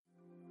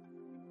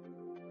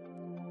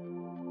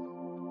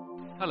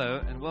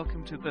Hello and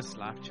welcome to this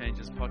Life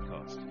Changes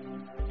podcast.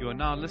 You are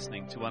now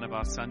listening to one of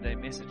our Sunday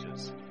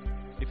messages.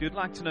 If you'd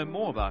like to know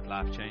more about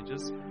Life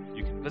Changes,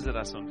 you can visit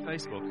us on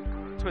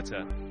Facebook,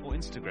 Twitter, or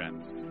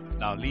Instagram.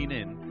 Now lean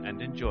in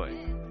and enjoy.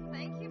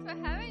 Thank you for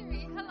having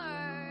me.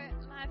 Hello,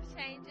 Life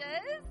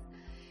Changes.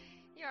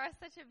 You are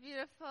such a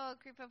beautiful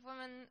group of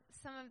women.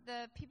 Some of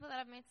the people that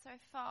I've met so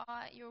far,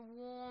 you're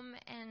warm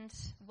and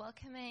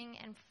welcoming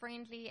and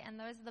friendly, and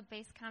those are the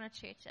best kind of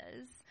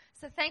churches.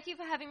 So thank you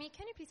for having me.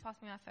 Can you please pass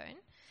me my phone?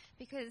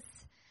 Because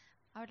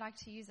I would like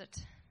to use it.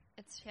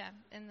 It's here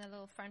in the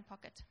little front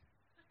pocket.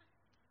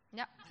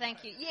 Yep,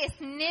 thank you. Yes,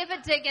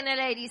 never dig in a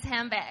lady's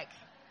handbag.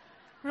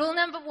 Rule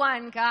number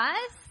 1, guys.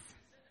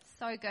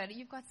 So good.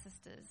 You've got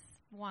sisters.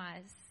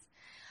 Wise.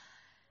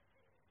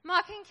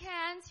 Mark and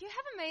Cans, you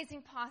have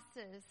amazing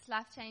pastors,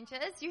 Life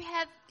Changers. You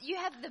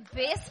have the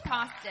best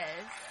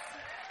pastors.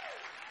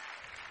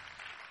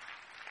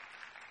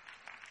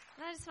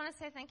 And I just want to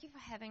say thank you for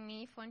having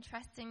me, for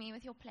entrusting me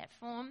with your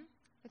platform,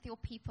 with your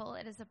people.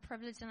 It is a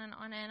privilege and an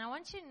honor. And I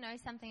want you to know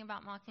something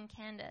about Mark and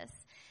Candace,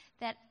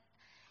 that,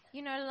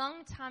 you know, a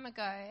long time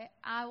ago,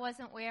 I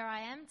wasn't where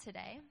I am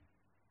today.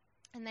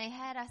 And they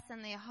had us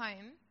in their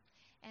home.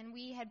 And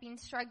we had been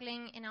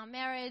struggling in our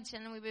marriage,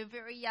 and we were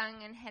very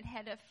young and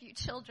had a few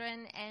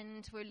children,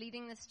 and we're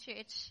leading this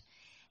church.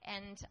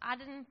 And I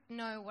didn't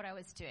know what I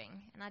was doing,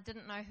 and I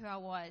didn't know who I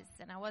was,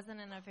 and I wasn't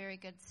in a very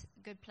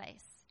good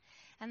place.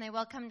 And they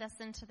welcomed us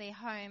into their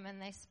home,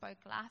 and they spoke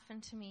life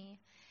into me,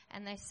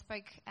 and they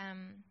spoke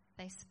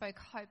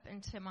hope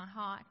into my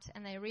heart,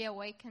 and they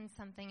reawakened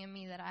something in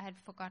me that I had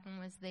forgotten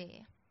was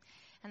there.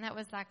 And that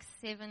was like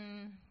 6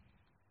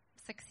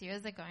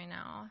 years ago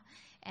now.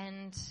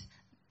 And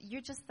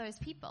you're just those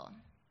people.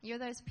 You're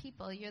those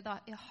people. You're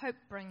the hope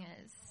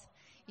bringers.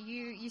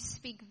 You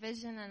speak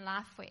vision and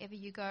life wherever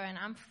you go, and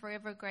I'm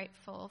forever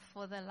grateful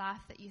for the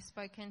life that you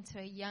spoke into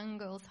a young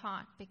girl's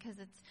heart, because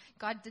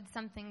God did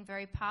something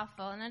very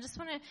powerful. And I just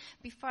want to,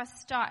 before I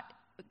start,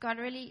 God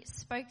really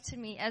spoke to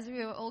me as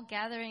we were all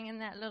gathering in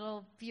that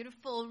little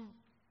beautiful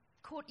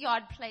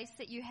courtyard place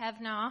that you have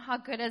now. How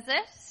good is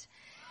it?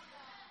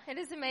 It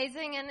is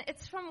amazing, and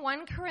it's from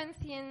 1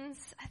 Corinthians,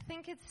 I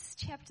think it's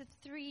chapter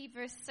 3,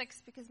 verse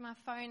 6, because my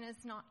phone is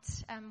not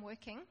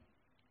working.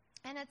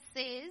 And it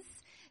says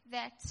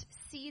that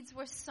seeds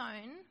were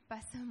sown by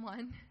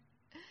someone.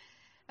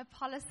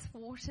 Apollos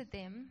watered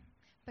them,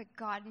 but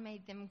God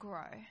made them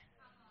grow.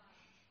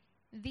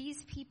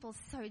 These people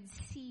sowed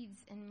seeds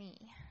in me.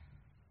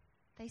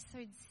 They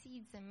sowed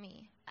seeds in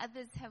me.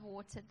 Others have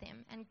watered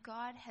them, and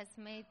God has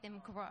made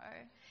them grow.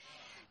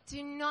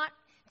 Do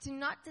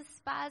not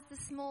despise the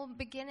small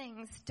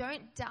beginnings.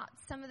 Don't doubt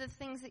some of the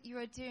things that you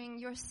are doing.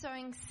 You're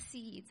sowing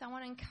seeds. I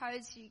want to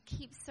encourage you,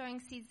 keep sowing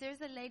seeds.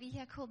 There's a lady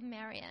here called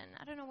Marion.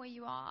 I don't know where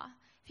you are.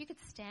 If you could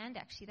stelland,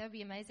 actually, that would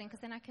be amazing,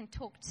 because then I can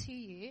talk to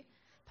you.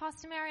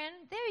 Pastor Marion,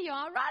 there you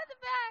are, right at the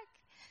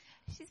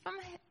back. She's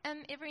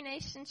from Every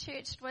Nation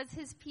Church, was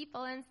his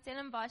people in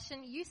Stellenbosch,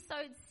 and you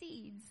sowed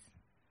seeds.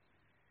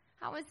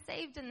 I was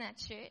saved in that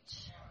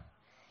church.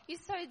 You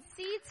sowed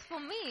seeds for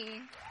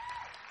me.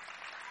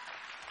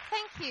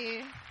 Thank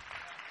you.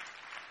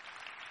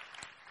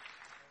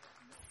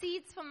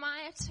 Seeds for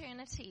my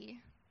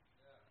eternity.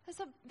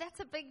 That's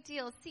a big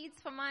deal. Seeds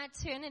for my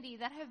eternity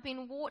that have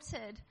been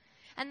watered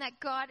and that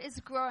God is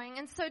growing.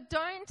 And so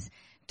don't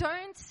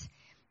doubt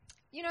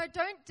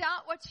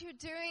what you're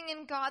doing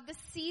in God, the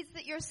seeds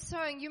that you're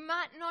sowing. You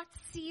might not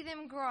see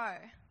them grow.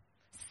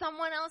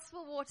 Someone else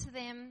will water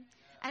them,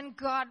 and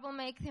God will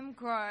make them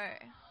grow.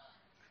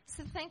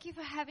 So thank you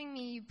for having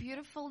me, you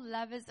beautiful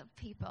lovers of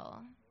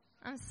people.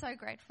 I'm so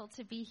grateful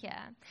to be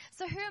here.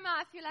 So who am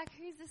I? I feel like,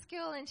 who's this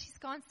girl? And she's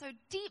gone so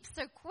deep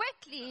so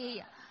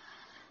quickly.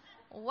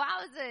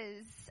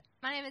 Wowzers.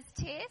 My name is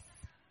Tess.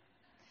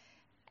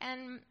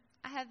 And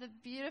I have the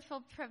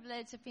beautiful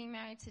privilege of being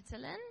married to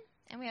Dylan.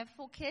 And we have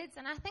 4 kids.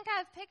 And I think I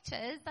have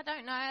pictures. I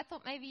don't know. I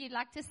thought maybe you'd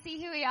like to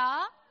see who we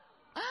are.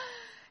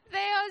 They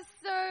are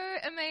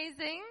so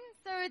amazing.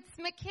 So it's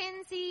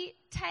Mackenzie,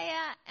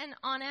 Taya, and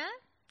Anna,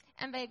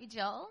 and baby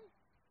Joel.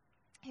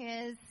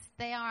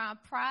 They are our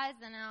prize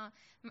and our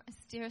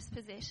most dearest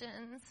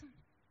possessions.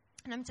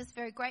 And I'm just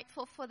very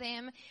grateful for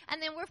them.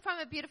 And then we're from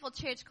a beautiful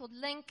church called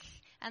Link.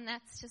 And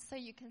that's just so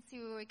you can see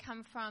where we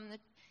come from.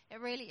 It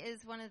really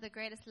is one of the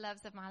greatest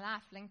loves of my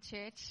life, Link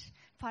Church.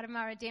 Part of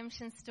my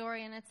redemption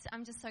story. And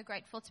I'm just so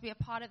grateful to be a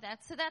part of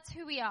that. So that's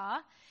who we are.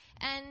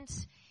 And,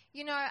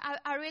 you know,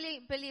 I really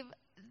believe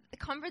the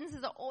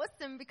conferences are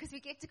awesome because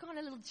we get to go on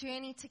a little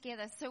journey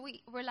together. So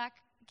we're like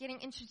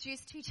getting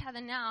introduced to each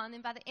other now, and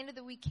then by the end of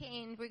the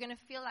weekend, we're going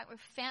to feel like we're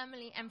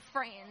family and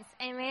friends.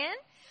 Amen?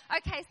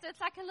 Okay, so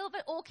it's like a little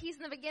bit orkies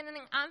in the beginning.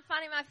 I'm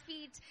finding my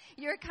feet.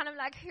 You're kind of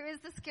like, who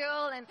is this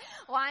girl, and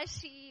why is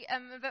she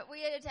a bit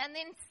weird? And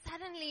then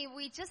suddenly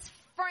we just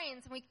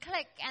friends, and we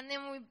click, and then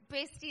we're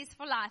besties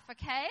for life,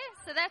 okay?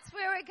 So that's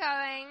where we're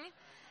going.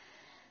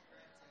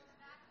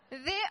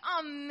 There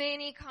are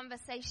many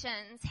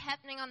conversations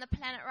happening on the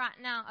planet right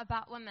now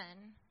about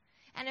women.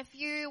 And if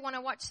you want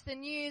to watch the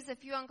news,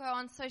 if you want to go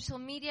on social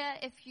media,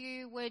 if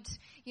you would,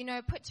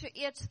 put your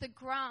ear to the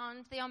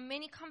ground, there are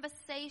many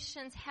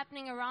conversations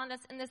happening around us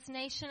in this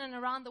nation and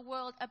around the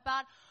world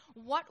about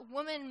what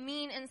women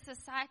mean in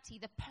society,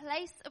 the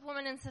place of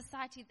women in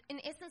society, in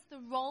essence,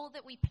 the role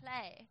that we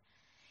play.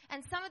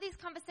 And some of these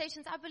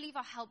conversations, I believe,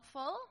 are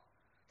helpful.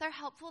 They're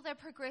helpful, they're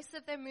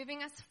progressive, they're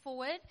moving us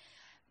forward.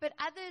 But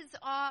others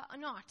are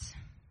not.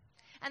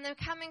 And they're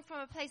coming from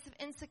a place of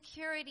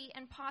insecurity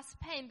and past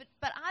pain.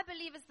 But I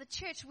believe as the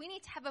church, we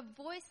need to have a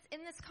voice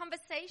in this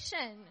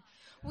conversation.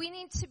 We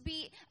need to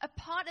be a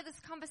part of this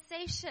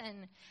conversation.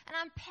 And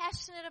I'm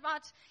passionate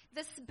about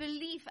this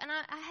belief. And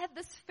I have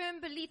this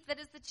firm belief that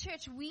as the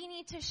church, we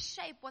need to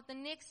shape what the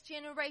next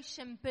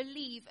generation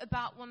believe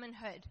about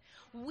womanhood.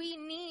 We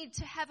need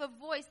to have a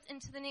voice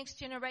into the next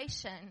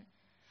generation.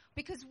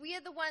 Because we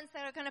are the ones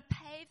that are going to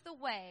pave the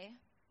way.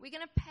 We're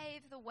going to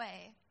pave the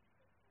way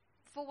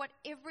for what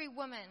every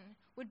woman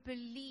would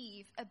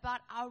believe about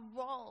our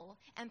role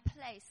and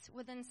place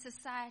within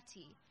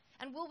society.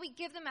 And will we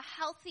give them a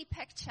healthy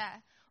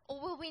picture or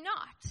will we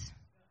not?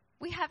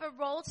 We have a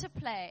role to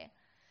play.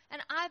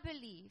 And I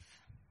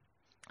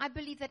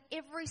believe that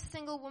every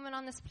single woman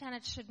on this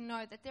planet should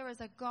know that there is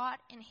a God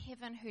in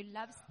heaven who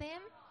loves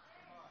them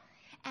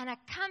and a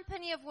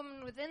company of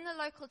women within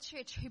the local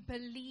church who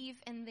believe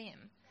in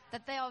them,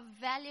 that they are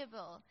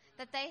valuable,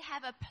 that they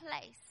have a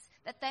place,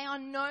 that they are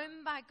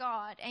known by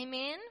God.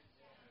 Amen?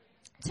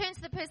 Turn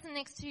to the person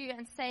next to you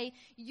and say,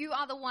 you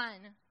are the one.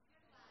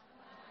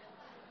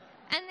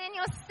 And then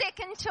your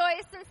second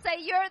choice and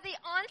say, you're the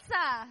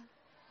answer.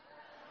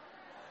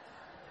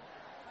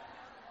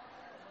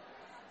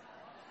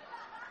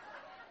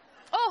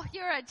 Oh,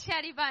 you're a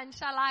chatty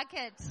bunch. I like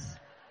it.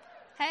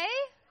 Hey?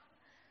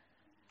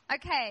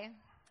 Okay.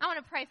 I want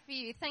to pray for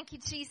you. Thank you,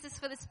 Jesus,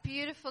 for this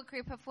beautiful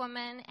group of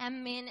women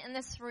and men in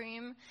this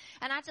room.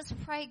 And I just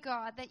pray,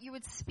 God, that you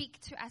would speak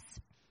to us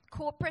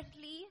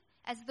corporately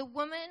as the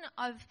women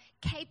of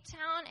Cape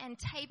Town and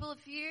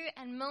Tableview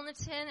and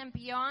Milnerton and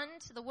beyond,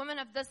 the women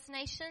of this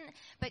nation,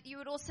 but you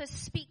would also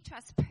speak to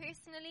us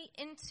personally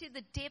into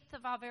the depth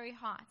of our very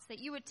hearts, that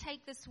you would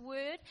take this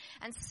word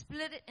and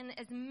split it in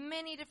as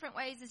many different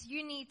ways as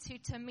you need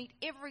to meet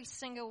every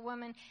single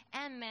woman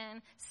and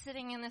man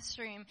sitting in this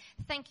room.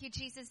 Thank you,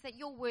 Jesus, that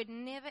your word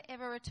never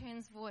ever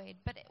returns void,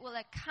 but it will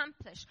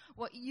accomplish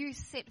what you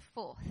set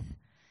forth.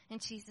 In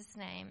Jesus'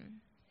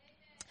 name.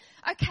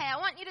 Okay, I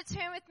want you to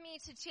turn with me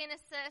to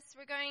Genesis.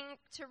 We're going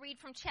to read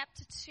from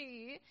chapter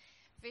 2,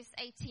 verse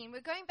 18.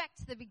 We're going back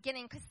to the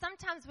beginning because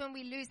sometimes when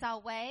we lose our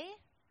way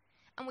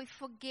and we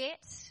forget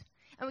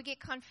and we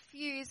get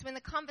confused when the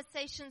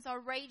conversations are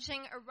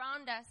raging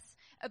around us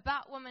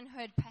about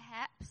womanhood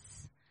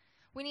perhaps,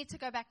 we need to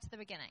go back to the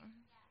beginning.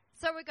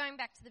 So we're going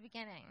back to the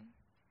beginning.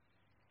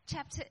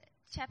 Chapter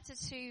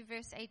 2,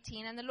 verse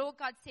 18. And the Lord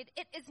God said,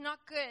 "It is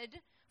not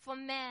good for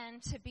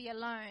man to be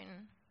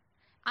alone.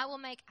 I will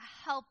make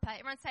a helper."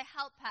 Everyone say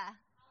helper.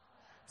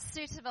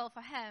 Suitable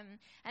for him.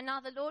 And now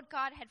the Lord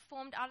God had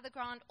formed out of the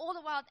ground all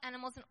the wild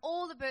animals and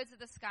all the birds of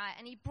the sky.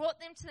 And he brought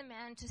them to the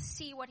man to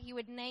see what he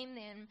would name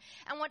them.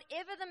 And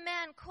whatever the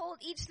man called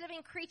each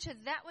living creature,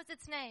 that was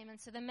its name. And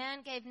so the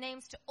man gave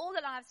names to all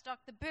the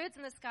livestock, the birds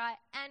in the sky,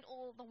 and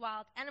all the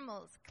wild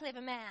animals.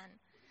 Clever man.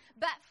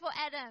 But for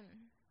Adam,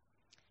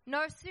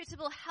 no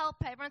suitable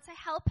helper, everyone say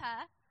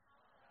helper,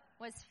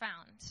 was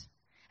found.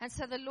 And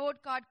so the Lord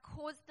God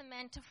caused the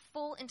man to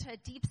fall into a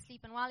deep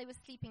sleep. And while he was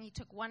sleeping, he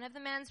took one of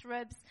the man's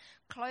ribs,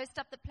 closed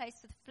up the place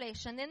with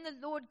flesh. And then the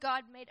Lord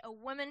God made a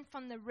woman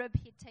from the rib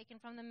he had taken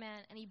from the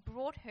man. And he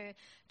brought her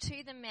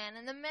to the man.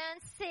 And the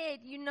man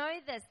said, "You know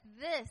this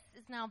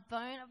is now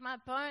bone of my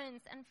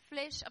bones and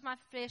flesh of my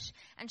flesh.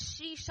 And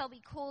she shall be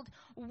called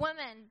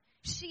woman.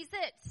 She's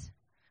it.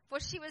 For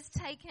she was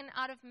taken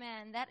out of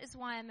man. That is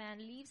why a man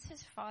leaves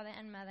his father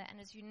and mother and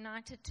is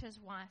united to his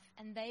wife.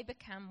 And they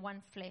become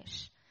one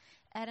flesh."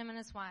 Adam and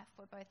his wife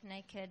were both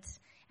naked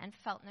and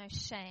felt no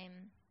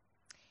shame.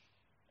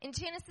 In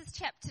Genesis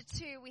chapter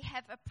 2, we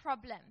have a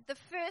problem. The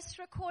first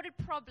recorded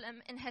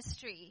problem in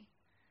history.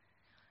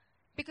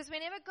 Because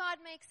whenever God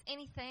makes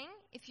anything,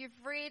 if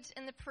you've read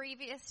in the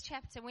previous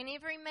chapter,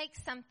 whenever he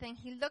makes something,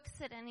 he looks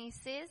at it and he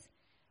says,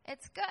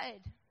 "It's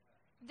good.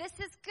 This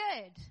is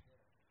good."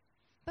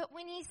 But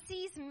when he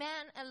sees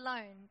man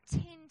alone,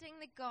 tending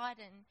the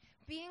garden,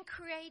 being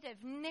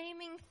creative,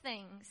 naming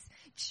things,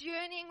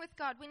 journeying with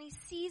God, when he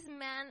sees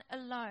man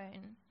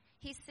alone,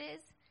 he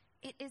says,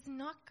 it is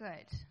not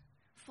good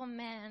for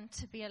man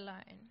to be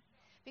alone.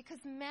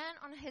 Because man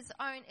on his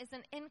own is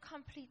an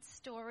incomplete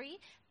story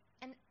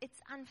and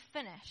it's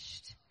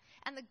unfinished.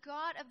 And the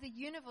God of the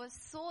universe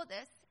saw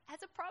this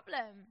as a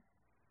problem.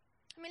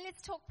 I mean,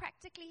 let's talk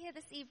practically here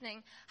this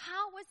evening.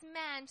 How was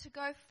man to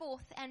go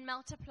forth and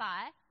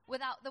multiply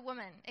without the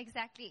woman?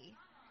 Exactly.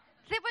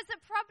 There was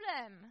a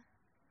problem.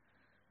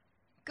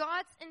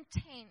 God's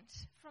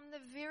intent from the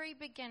very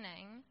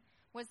beginning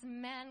was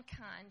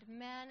mankind,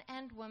 man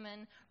and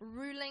woman,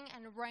 ruling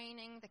and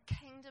reigning the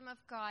kingdom of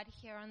God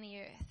here on the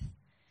earth.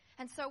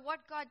 And so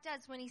what God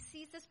does when he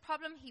sees this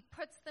problem, he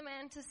puts the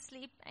man to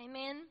sleep.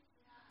 Amen?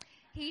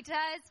 He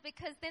does,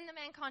 because then the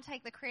man can't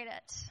take the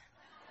credit.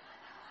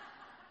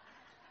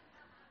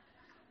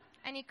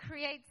 And he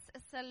creates a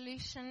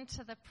solution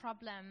to the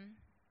problem.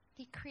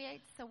 He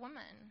creates a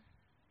woman.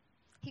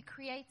 He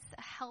creates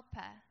a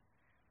helper.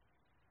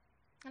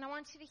 And I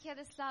want you to hear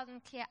this loud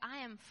and clear. I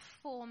am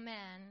for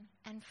man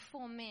and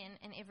for men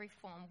in every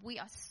form. We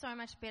are so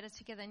much better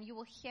together, and you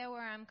will hear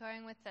where I'm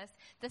going with this.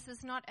 This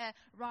is not a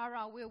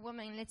rah-rah, we're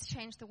women, let's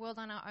change the world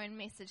on our own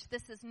message.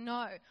 This is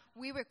no.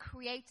 We were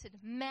created,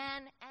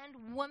 man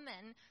and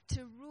woman,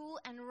 to rule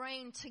and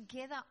reign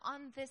together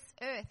on this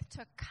earth,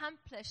 to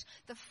accomplish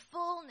the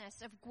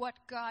fullness of what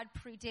God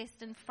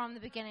predestined from the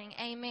beginning.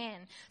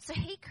 Amen. So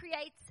he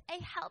creates a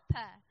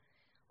helper,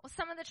 or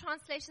some of the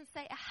translations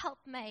say a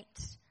helpmate.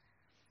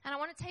 And I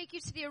want to take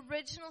you to the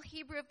original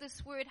Hebrew of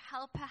this word,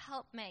 helper,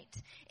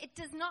 helpmate. It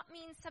does not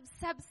mean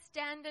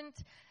substandard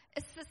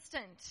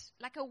assistant,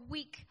 like a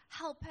weak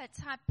helper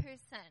type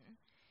person.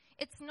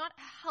 It's not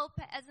a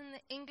helper as in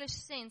the English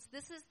sense.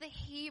 This is the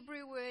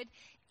Hebrew word,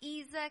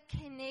 Iza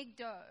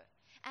Kenegdo.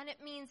 And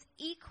it means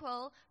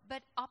equal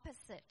but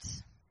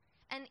opposite.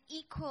 An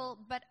equal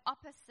but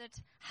opposite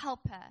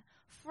helper.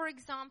 For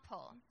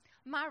example,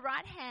 my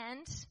right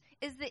hand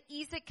is the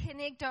Iza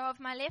Kenegdo of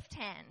my left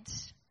hand.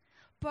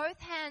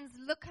 Both hands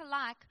look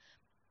alike,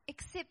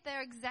 except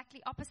they're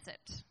exactly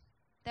opposite.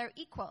 They're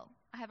equal.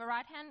 I have a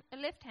right hand, a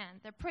left hand.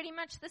 They're pretty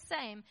much the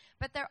same,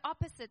 but they're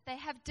opposite. They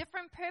have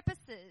different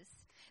purposes.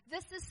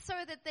 This is so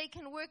that they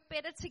can work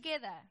better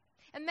together.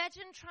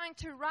 Imagine trying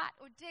to write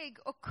or dig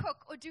or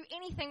cook or do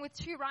anything with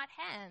two right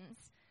hands.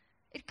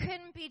 It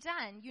couldn't be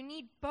done. You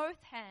need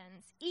both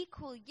hands.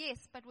 Equal,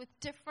 yes, but with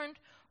different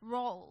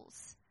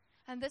roles.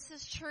 And this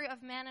is true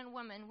of man and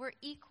woman. We're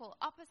equal,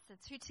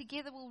 opposites, who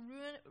together will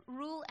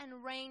rule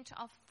and reign to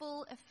our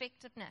full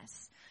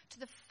effectiveness, to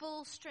the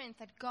full strength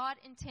that God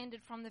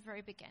intended from the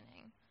very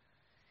beginning.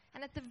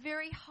 And at the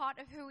very heart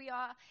of who we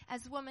are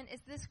as women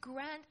is this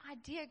grand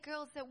idea,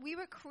 girls, that we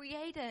were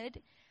created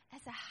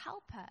as a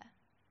helper,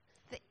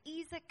 the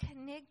Iza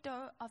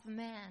Kenegdo of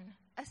man,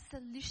 a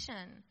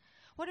solution.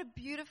 What a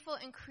beautiful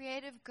and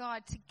creative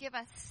God to give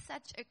us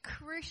such a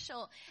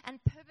crucial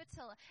and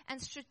pivotal and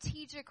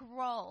strategic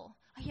role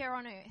here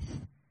on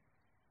earth.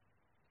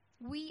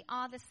 We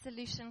are the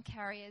solution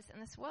carriers in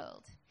this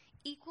world.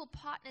 Equal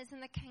partners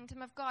in the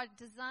kingdom of God,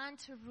 designed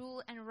to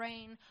rule and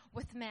reign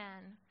with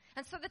man.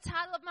 And so the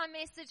title of my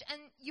message, and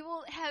you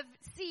will have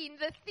seen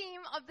the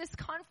theme of this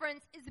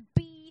conference, is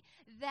Be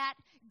That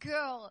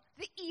Girl.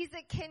 The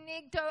Iza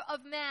Kenegdo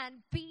of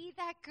man. Be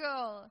that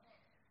girl.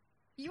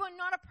 You are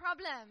not a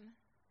problem.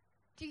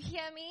 Do you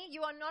hear me?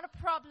 You are not a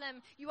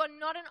problem. You are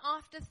not an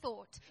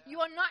afterthought.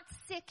 You are not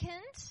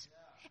second,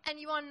 and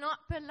you are not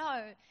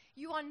below.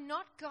 You are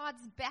not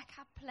God's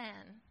backup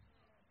plan.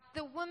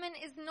 The woman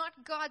is not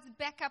God's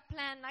backup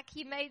plan like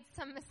he made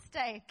some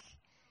mistake.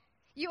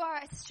 You are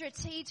a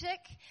strategic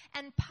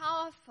and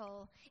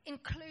powerful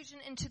inclusion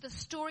into the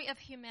story of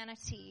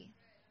humanity.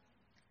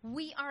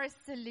 We are a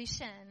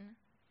solution.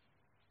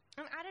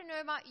 And I don't know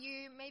about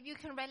you, maybe you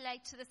can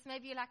relate to this.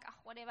 Maybe you're like, oh,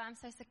 whatever, I'm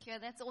so secure.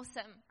 That's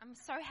awesome. I'm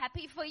so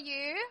happy for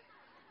you.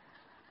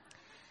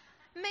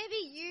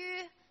 Maybe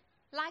you,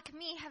 like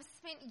me, have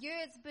spent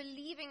years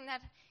believing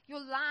that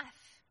your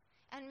life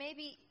and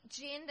maybe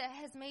gender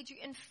has made you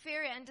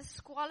inferior and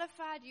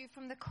disqualified you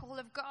from the call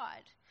of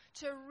God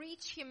to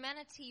reach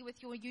humanity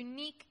with your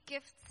unique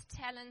gifts,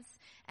 talents,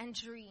 and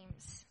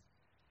dreams.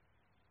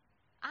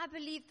 I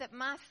believed that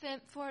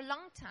for a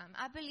long time,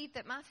 I believed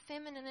that my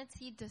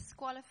femininity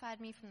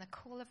disqualified me from the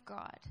call of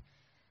God.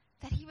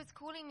 That he was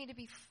calling me to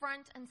be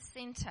front and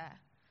center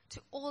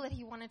to all that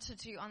he wanted to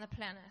do on the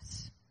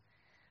planet.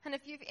 And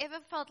if you've ever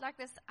felt like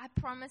this, I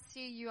promise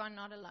you, you are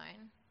not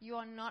alone. You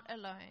are not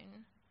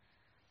alone.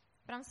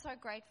 But I'm so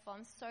grateful.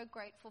 I'm so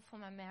grateful for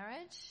my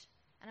marriage.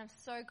 And I'm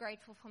so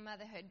grateful for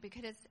motherhood,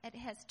 because it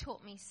has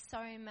taught me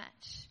so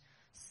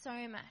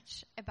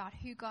much about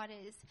who God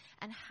is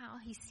and how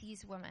he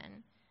sees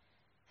women.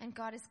 And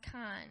God is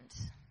kind.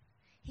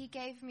 He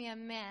gave me a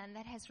man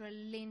that has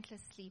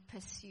relentlessly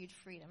pursued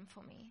freedom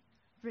for me.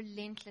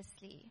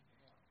 Relentlessly.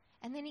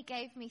 And then he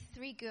gave me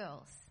 3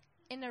 girls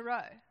in a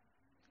row.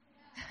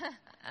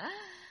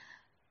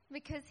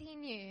 Because he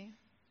knew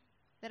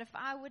that if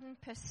I wouldn't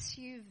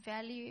pursue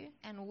value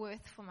and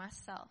worth for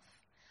myself,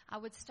 I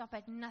would stop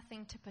at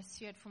nothing to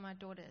pursue it for my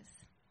daughters.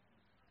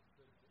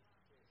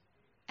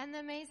 And the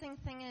amazing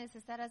thing is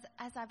that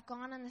as I've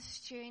gone on this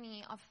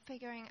journey of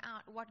figuring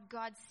out what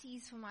God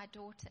sees for my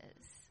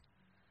daughters,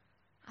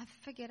 I've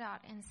figured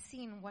out and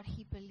seen what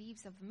he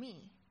believes of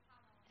me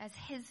as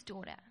his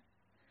daughter.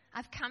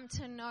 I've come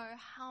to know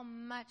how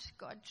much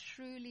God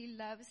truly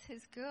loves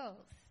his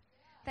girls,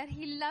 that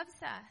he loves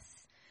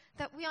us,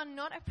 that we are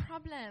not a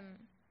problem,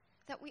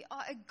 that we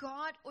are a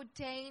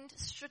God-ordained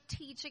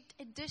strategic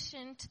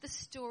addition to the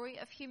story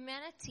of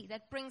humanity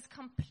that brings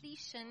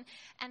completion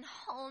and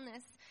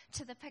wholeness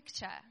to the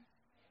picture.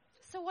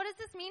 So what does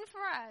this mean for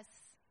us?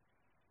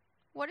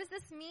 What does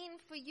this mean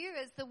for you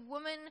as the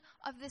woman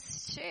of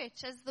this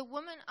church, as the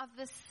woman of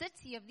this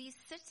city, of these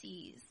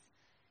cities?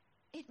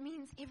 It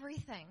means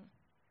everything.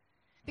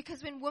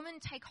 Because when women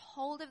take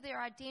hold of their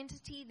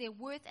identity, their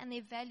worth, and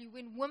their value,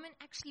 when women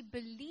actually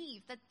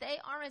believe that they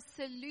are a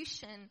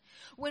solution,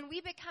 when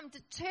we become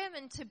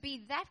determined to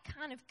be that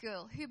kind of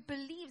girl who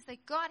believes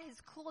that God has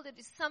called her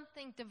to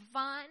something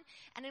divine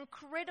and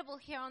incredible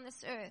here on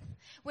this earth,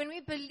 when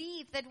we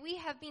believe that we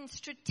have been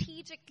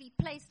strategically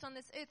placed on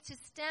this earth to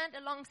stand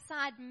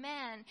alongside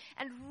man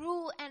and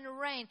rule and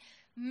reign,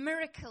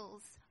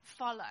 miracles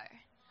follow.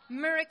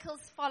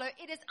 Miracles follow.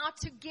 It is our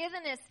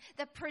togetherness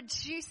that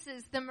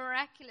produces the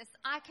miraculous.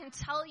 I can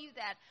tell you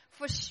that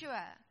for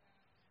sure.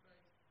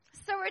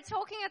 So we're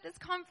talking at this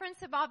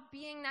conference about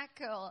being that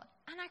girl.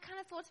 And I kind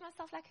of thought to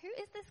myself, like, who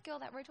is this girl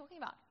that we're talking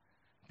about?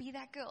 Be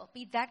that girl.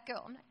 Be that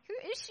girl. I'm like,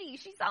 who is she?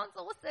 She sounds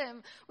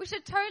awesome. We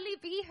should totally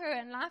be her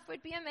and life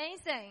would be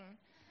amazing.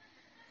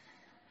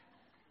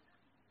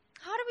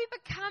 How do we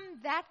become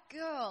that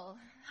girl?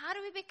 How do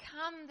we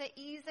become the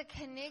Isa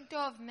Kenegdo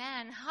of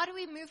man? How do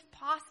we move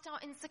past our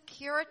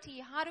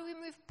insecurity? How do we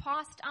move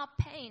past our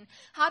pain?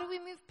 How do we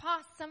move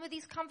past some of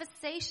these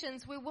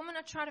conversations where women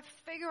are trying to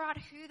figure out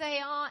who they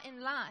are in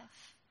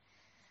life?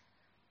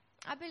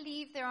 I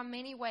believe there are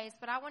many ways,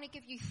 but I want to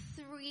give you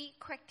three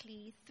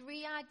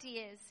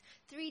ideas,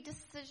 3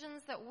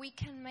 decisions that we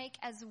can make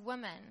as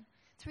women,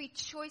 3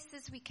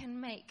 choices we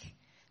can make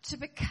to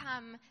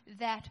become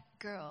that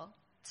girl.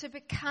 To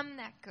become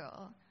that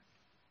girl.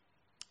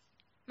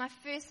 My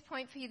first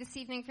point for you this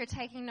evening, if you're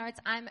taking notes,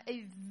 I'm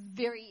a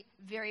very,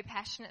 very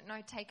passionate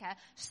note taker.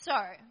 So,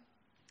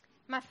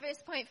 my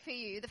first point for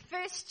you, the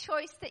first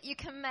choice that you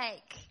can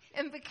make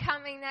in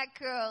becoming that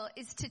girl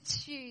is to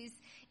choose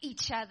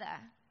each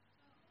other.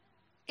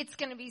 It's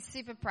going to be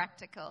super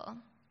practical.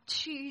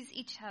 Choose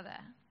each other.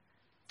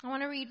 I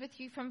want to read with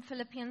you from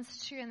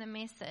Philippians 2 in the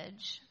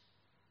Message.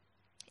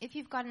 If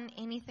you've gotten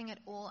anything at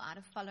all out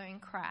of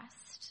following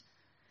Christ,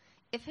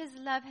 if his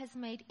love has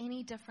made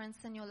any difference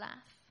in your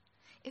life,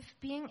 if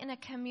being in a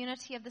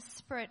community of the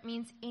Spirit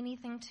means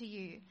anything to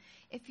you,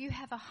 if you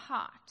have a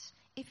heart,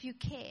 if you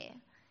care,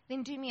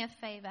 then do me a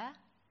favor.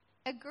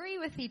 Agree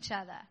with each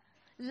other.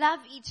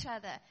 Love each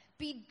other.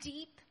 Be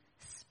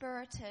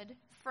deep-spirited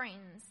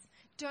friends.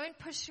 Don't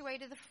push your way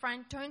to the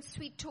front. Don't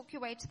sweet talk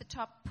your way to the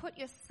top. Put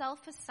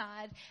yourself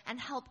aside and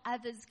help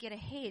others get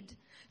ahead.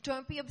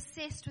 Don't be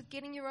obsessed with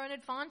getting your own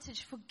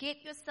advantage.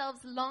 Forget yourselves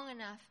long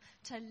enough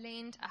to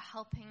lend a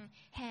helping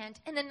hand.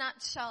 In a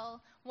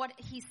nutshell, what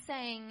he's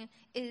saying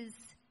is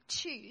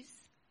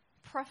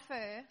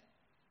prefer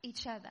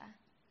each other.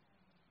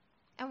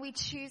 And we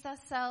choose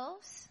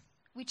ourselves.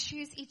 We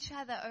choose each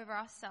other over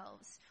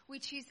ourselves. We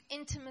choose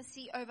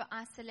intimacy over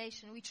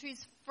isolation. We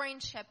choose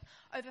friendship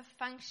over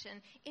function.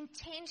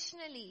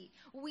 Intentionally,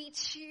 we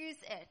choose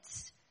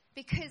it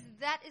because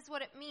that is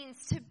what it means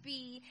to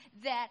be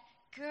that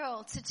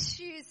girl, to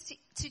choose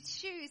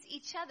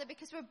each other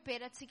because we're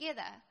better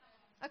together.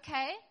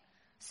 Okay?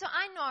 So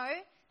I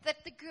know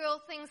that the girl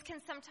things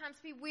can sometimes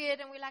be weird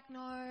and we're like,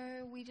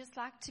 no, we just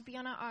like to be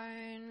on our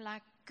own.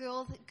 Like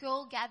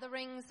girl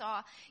gatherings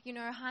are,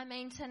 high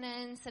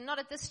maintenance and not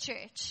at this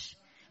church.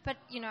 But,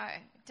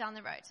 down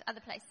the road, other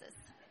places.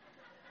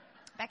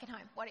 Back at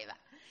home, whatever.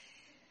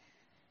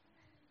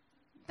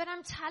 But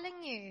I'm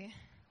telling you,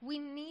 we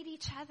need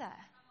each other.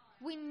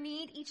 We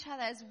need each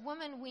other. As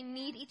women, we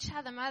need each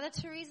other. Mother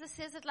Teresa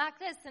says it like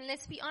this, and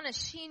let's be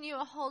honest, she knew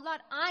a whole lot.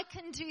 I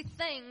can do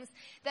things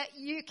that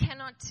you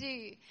cannot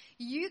do.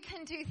 You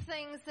can do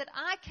things that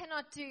I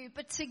cannot do,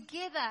 but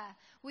together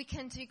we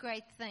can do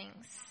great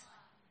things.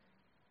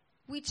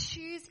 We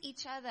choose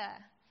each other.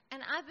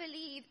 And I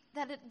believe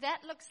that that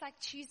looks like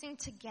choosing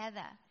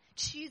together,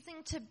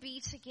 choosing to be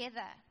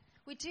together.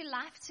 We do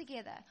life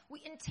together.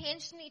 We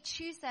intentionally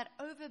choose that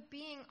over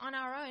being on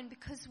our own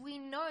because we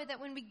know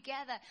that when we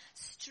gather,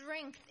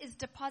 strength is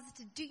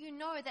deposited. Do you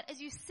know that as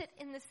you sit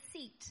in the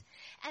seat,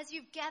 as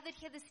you've gathered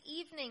here this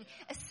evening,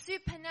 a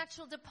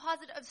supernatural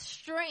deposit of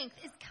strength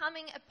is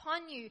coming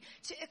upon you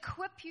to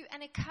equip you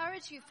and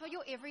encourage you for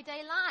your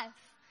everyday life?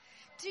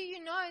 Do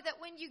you know that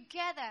when you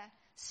gather,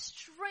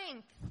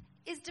 strength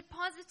is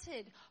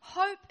deposited,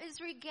 hope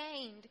is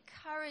regained,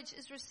 courage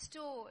is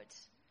restored,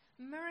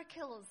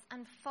 miracles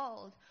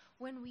unfold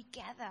when we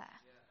gather?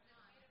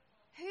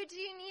 Who do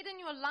you need in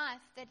your life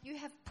that you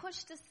have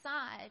pushed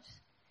aside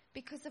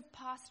because of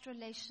past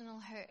relational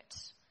hurt?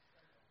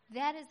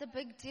 That is a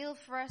big deal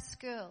for us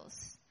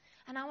girls.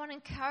 And I want to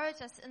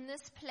encourage us in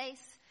this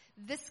place,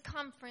 this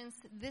conference,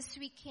 this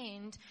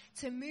weekend,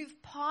 to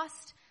move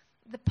past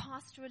the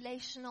past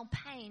relational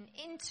pain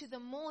into the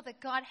more that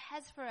God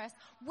has for us,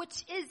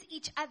 which is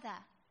each other.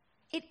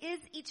 It is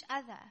each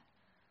other.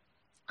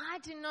 I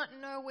do not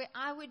know where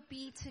I would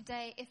be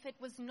today if it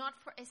was not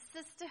for a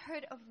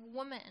sisterhood of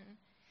women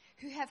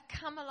who have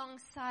come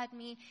alongside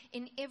me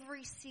in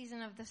every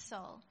season of the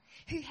soul,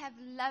 who have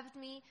loved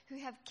me, who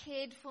have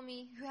cared for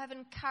me, who have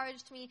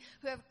encouraged me,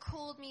 who have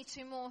called me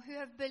to more, who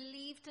have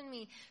believed in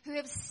me, who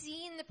have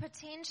seen the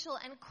potential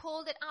and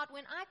called it out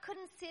when I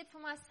couldn't see it for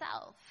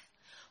myself.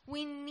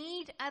 We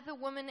need other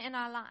women in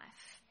our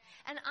life.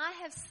 And I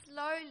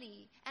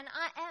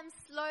am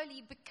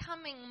slowly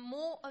becoming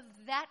more of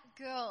that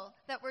girl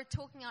that we're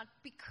talking about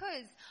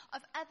because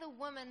of other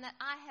women that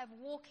I have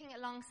walking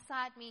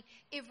alongside me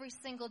every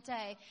single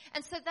day.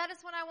 And so that is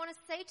what I want to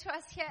say to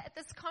us here at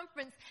this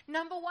conference.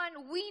 Number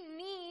one, we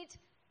need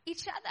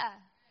each other.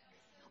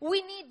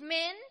 We need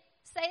men.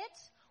 Say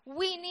it.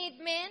 We need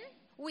men.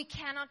 We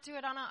cannot do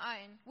it on our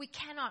own. We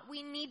cannot.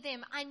 We need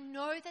them. I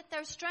know that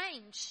they're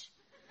strange.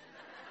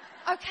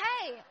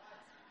 Okay.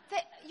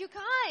 You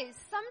guys,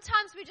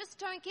 sometimes we just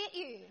don't get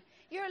you.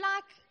 You're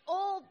like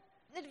all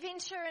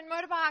adventure and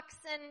motorbikes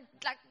and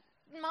like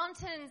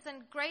mountains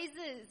and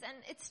grazers, and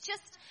it's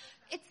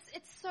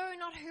so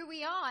not who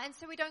we are, and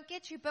so we don't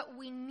get you, but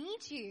we need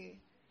you.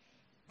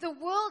 The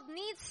world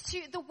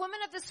the women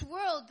of this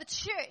world, the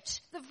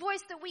church, the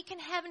voice that we can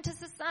have into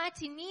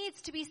society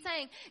needs to be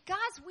saying, guys,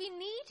 we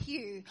need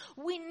you.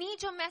 We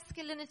need your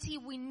masculinity.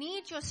 We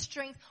need your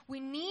strength. We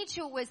need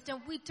your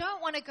wisdom. We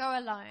don't want to go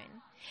alone.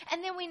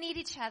 And then we need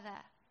each other.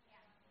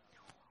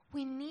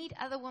 We need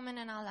other women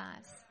in our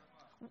lives.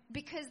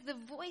 Because the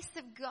voice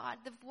of God,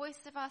 the voice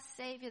of our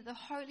Savior, the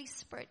Holy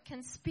Spirit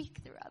can speak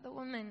through other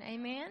women.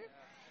 Amen?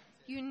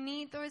 You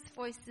need those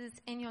voices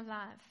in your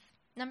life.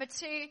 Number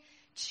 2,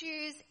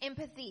 choose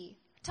empathy.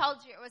 Told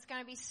you it was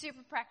going to be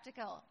super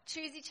practical.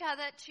 Choose each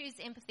other, choose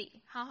empathy.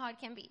 How hard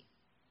can be?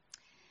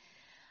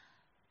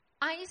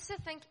 I used to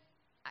think,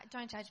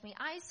 don't judge me,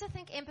 I used to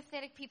think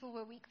empathetic people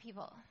were weak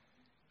people.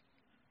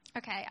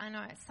 Okay, I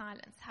know, it's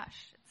silence,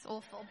 hush, it's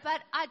awful. But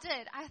I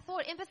did. I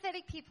thought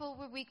empathetic people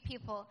were weak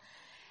people.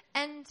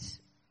 And,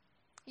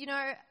 you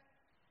know,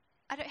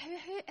 who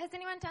has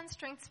anyone done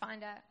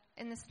StrengthsFinder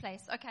in this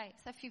place? Okay,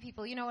 so a few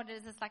people. You know what it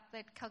is? It's like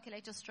they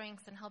calculate your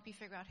strengths and help you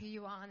figure out who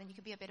you are, and then you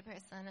can be a better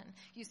person and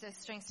use those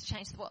strengths to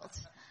change the world.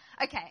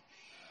 Okay.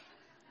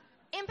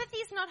 Empathy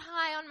is not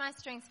high on my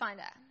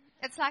StrengthsFinder.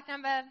 It's like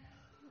number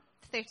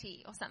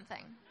 30 or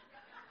something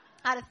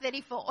out of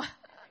 34.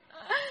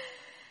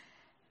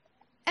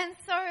 And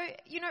so,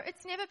 you know,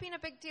 it's never been a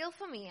big deal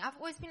for me. I've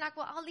always been like,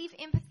 well, I'll leave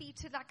empathy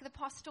to like the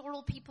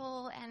pastoral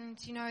people and,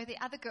 you know, the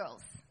other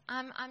girls.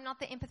 I'm not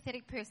the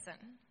empathetic person.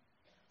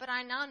 But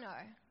I now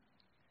know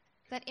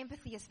that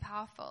empathy is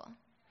powerful.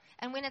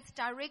 And when it's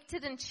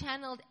directed and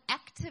channeled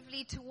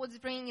actively towards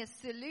bringing a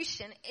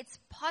solution, it's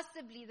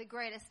possibly the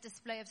greatest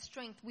display of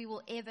strength we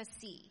will ever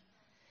see.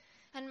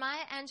 And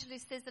Maya Angelou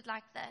says it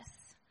like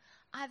this.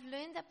 I've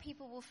learned that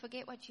people will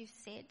forget what you've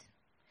said.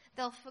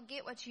 They'll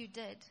forget what you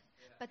did.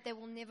 But they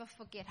will never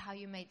forget how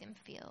you made them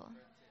feel.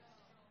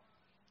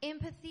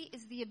 Empathy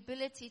is the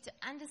ability to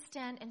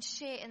understand and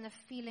share in the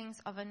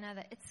feelings of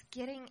another. It's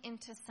getting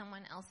into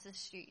someone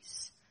else's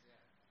shoes.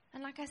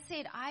 And like I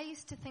said, I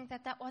used to think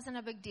that wasn't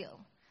a big deal.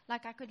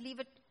 Like I could leave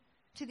it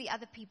to the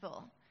other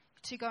people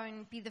to go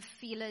and be the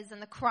feelers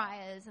and the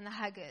criers and the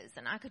huggers.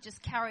 And I could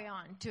just carry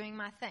on doing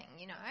my thing,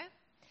 you know.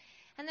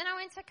 And then I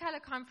went to a color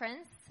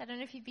conference. I don't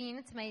know if you've been.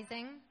 It's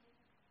amazing.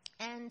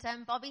 And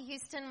Bobby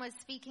Houston was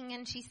speaking,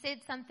 and she said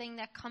something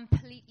that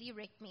completely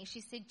wrecked me. She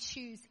said,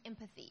 choose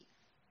empathy.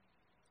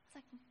 I was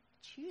like,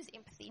 choose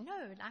empathy? No,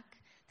 like,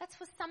 that's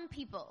for some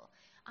people.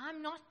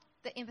 I'm not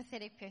the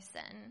empathetic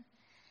person.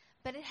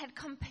 But it had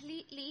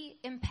completely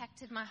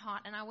impacted my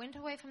heart. And I went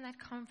away from that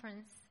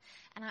conference,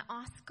 and I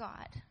asked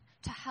God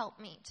to help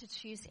me to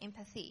choose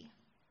empathy.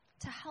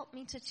 To help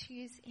me to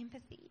choose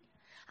empathy.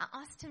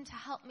 I asked him to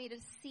help me to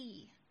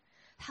see.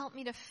 Help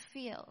me to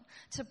feel,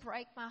 to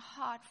break my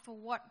heart for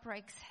what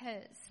breaks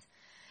his.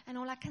 And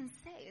all I can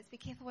say is be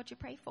careful what you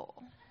pray for.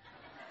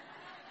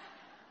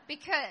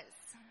 Because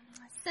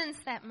since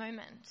that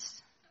moment,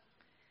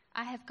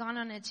 I have gone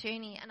on a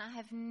journey and I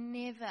have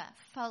never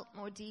felt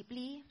more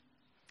deeply,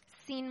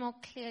 seen more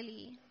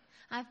clearly.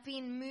 I've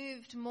been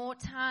moved more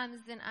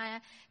times than I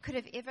could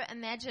have ever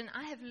imagined.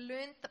 I have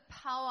learned the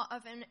power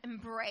of an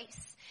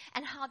embrace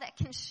and how that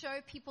can show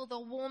people the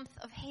warmth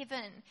of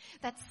heaven,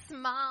 that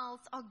smiles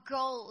are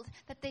gold,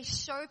 that they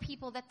show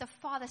people that the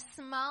Father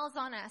smiles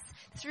on us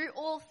through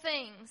all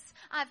things.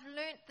 I've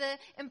learned the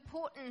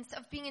importance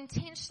of being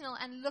intentional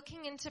and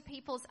looking into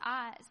people's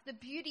eyes, the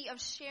beauty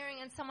of sharing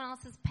in someone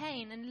else's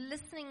pain and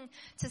listening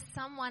to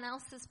someone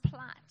else's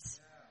plight.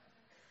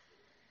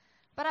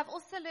 But I've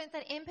also learned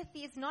that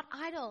empathy is not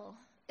idle.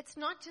 It's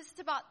not just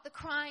about the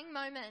crying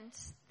moment,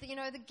 the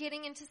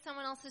getting into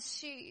someone else's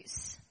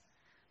shoes.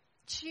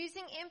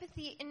 Choosing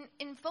empathy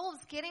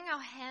involves getting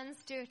our hands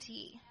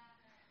dirty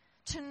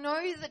to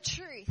know the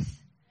truth.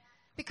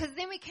 Because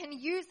then we can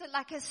use it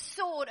like a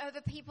sword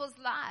over people's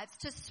lives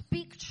to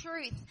speak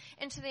truth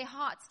into their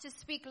hearts, to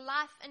speak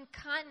life and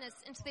kindness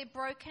into their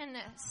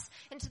brokenness,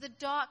 into the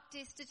dark,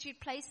 destitute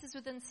places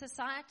within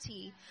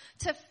society.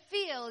 To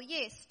feel,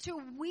 yes, to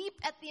weep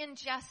at the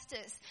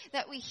injustice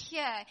that we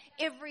hear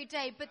every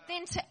day, but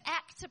then to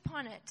act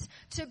upon it,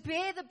 to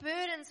bear the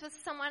burdens with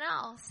someone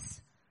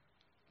else.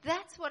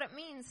 That's what it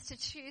means to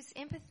choose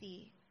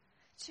empathy,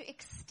 to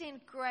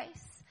extend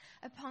grace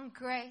upon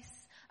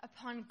grace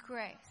upon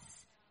grace.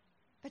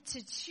 But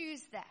to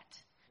choose that,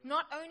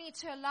 not only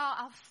to allow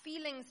our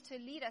feelings to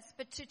lead us,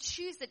 but to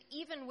choose it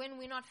even when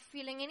we're not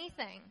feeling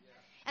anything.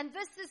 And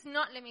this is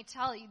not, let me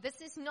tell you, this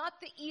is not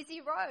the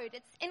easy road.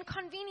 It's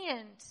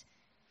inconvenient.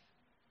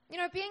 You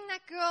know, being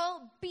that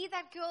girl, be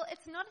that girl,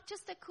 it's not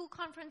just a cool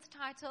conference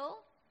title.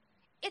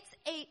 It's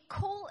a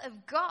call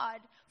of God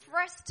for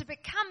us to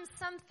become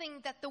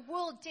something that the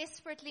world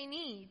desperately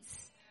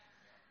needs.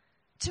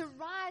 To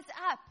rise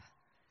up,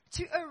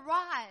 to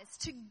arise,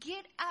 to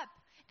get up,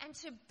 and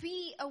to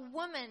be a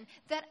woman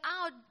that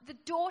the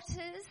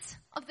daughters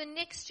of the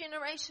next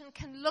generation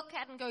can look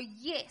at and go,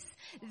 yes,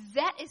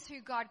 that is who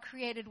God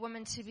created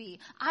women to be.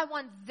 I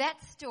want that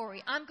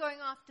story. I'm going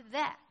after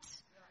that.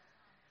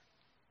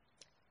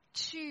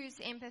 Choose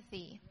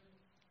empathy.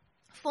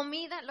 For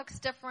me, that looks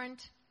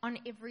different on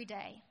every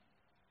day.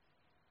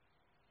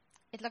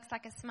 It looks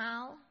like a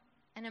smile,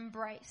 an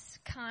embrace,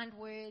 kind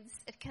words.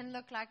 It can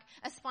look like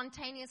a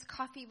spontaneous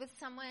coffee with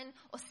someone,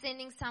 or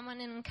sending someone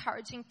an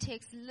encouraging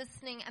text,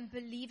 listening and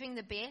believing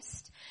the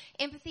best.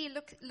 Empathy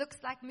looks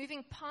like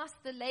moving past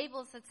the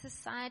labels that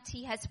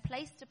society has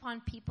placed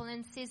upon people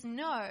and says,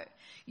 no,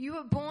 you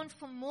were born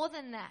for more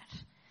than that.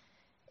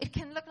 It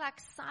can look like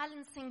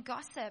silencing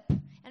gossip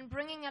and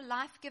bringing a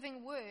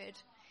life-giving word.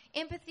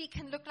 Empathy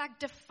can look like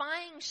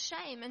defying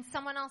shame in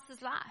someone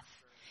else's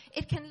life.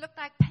 It can look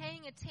like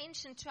paying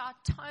attention to our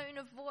tone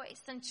of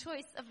voice and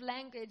choice of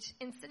language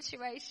in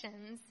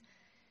situations.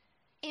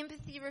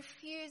 Empathy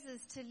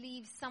refuses to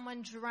leave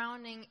someone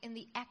drowning in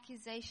the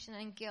accusation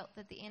and guilt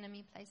that the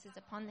enemy places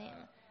upon them.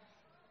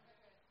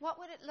 What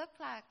would it look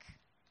like,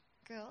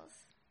 girls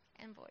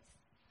and boys,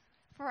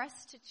 for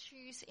us to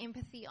choose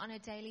empathy on a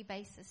daily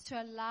basis,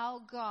 to allow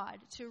God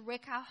to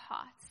wreck our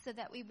hearts so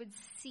that we would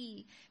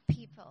see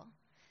people,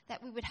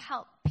 that we would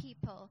help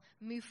people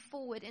move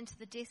forward into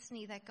the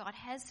destiny that God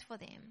has for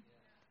them?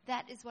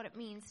 That is what it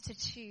means to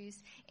choose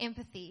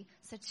empathy.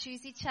 So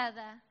choose each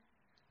other,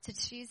 to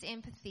choose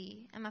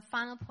empathy. And my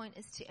final point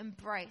is to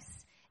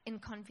embrace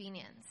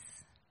inconvenience.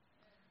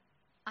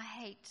 I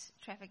hate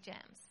traffic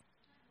jams.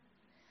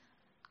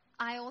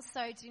 I also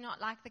do not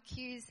like the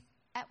queues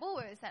at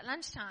Woolworths at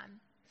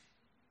lunchtime.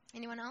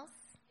 Anyone else?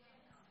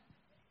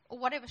 Or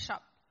whatever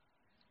shop.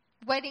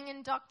 Waiting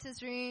in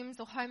doctors'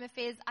 rooms or home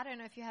affairs. I don't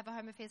know if you have a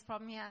home affairs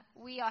problem here.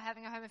 We are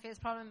having a home affairs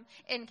problem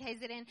in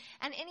KZN.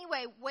 And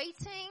anyway,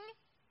 waiting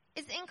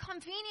is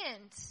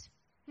inconvenient.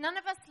 None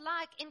of us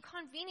like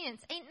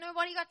inconvenience. Ain't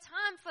nobody got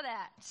time for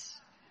that.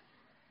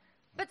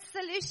 But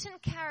solution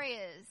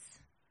carriers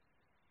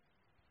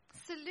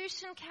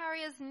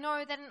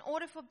know that in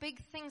order for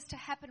big things to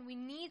happen, we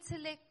need to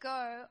let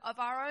go of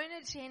our own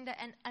agenda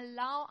and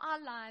allow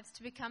our lives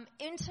to become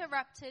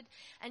interrupted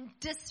and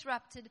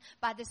disrupted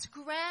by this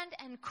grand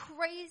and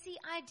crazy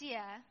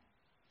idea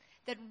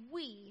that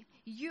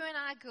you and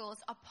I girls,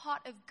 are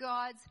part of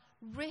God's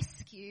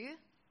rescue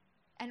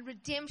and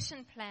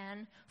redemption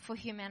plan for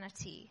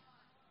humanity.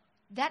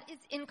 That is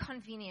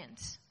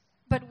inconvenient,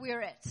 but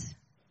we're it.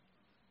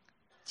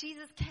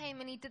 Jesus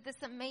came and he did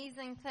this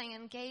amazing thing,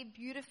 and Gabe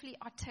beautifully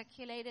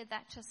articulated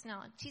that just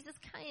now. Jesus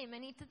came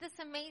and he did this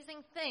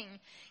amazing thing.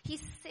 He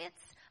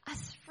sets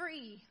us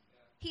free.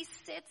 He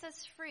sets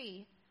us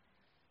free.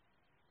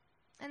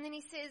 And then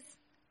he says,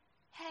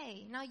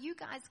 hey, now you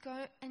guys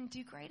go and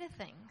do greater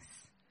things.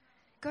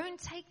 Go and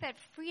take that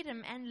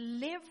freedom and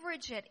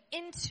leverage it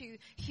into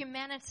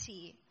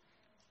humanity.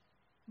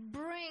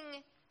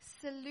 Bring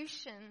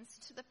solutions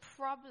to the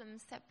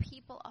problems that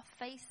people are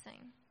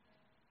facing.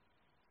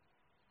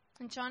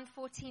 In John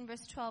 14,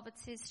 verse 12, it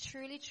says,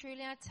 truly,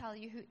 truly, I tell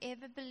you,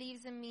 whoever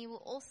believes in me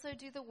will also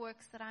do the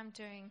works that I'm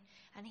doing,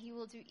 and he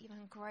will do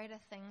even greater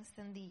things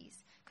than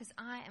these, because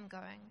I am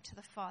going to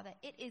the Father.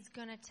 It is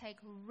going to take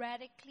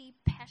radically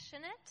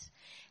passionate,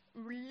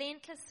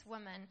 relentless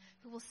women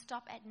who will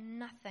stop at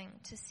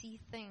nothing to see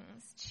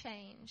things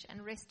change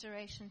and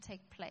restoration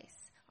take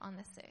place on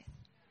this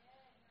earth.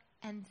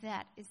 And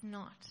that is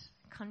not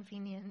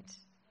convenient.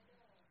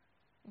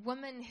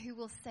 Women who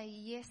will say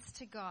yes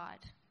to God,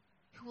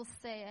 who will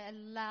say a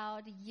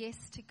loud yes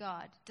to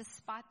God,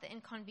 despite the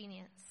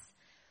inconvenience.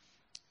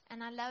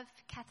 And I love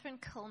Catherine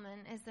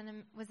Kuhlman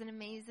was an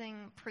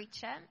amazing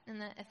preacher in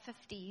the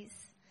 50s.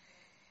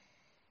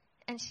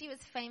 And she was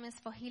famous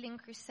for healing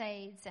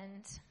crusades.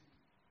 And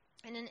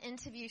in an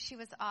interview, she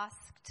was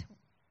asked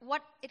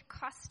what it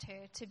cost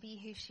her to be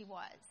who she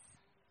was.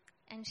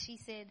 And she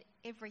said,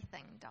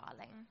 everything,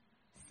 darling.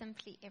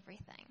 Simply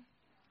everything.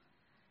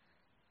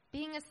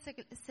 Being a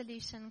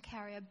solution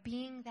carrier,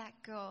 being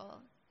that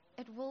girl,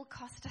 it will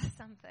cost us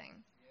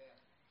something.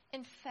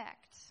 In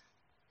fact,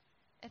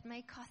 it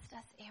may cost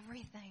us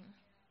everything.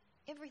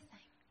 Everything.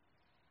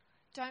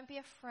 Don't be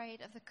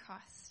afraid of the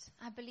cost.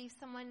 I believe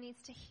someone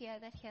needs to hear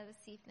that here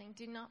this evening.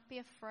 Do not be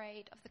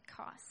afraid of the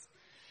cost.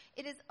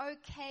 It is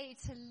okay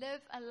to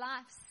live a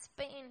life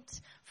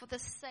spent for the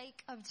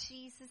sake of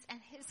Jesus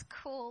and his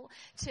call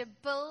to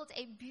build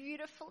a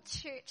beautiful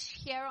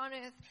church here on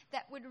earth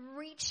that would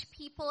reach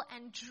people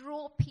and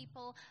draw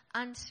people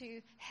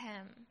unto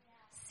him.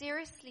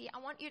 Seriously, I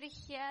want you to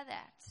hear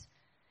that.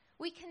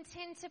 We can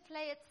tend to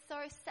play it so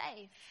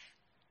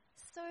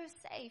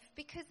safe,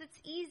 because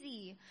it's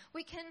easy.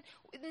 We can,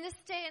 in this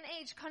day and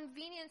age,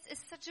 convenience is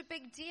such a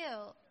big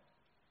deal.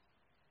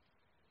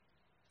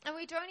 And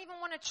we don't even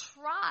want to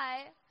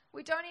try.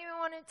 We don't even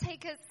want to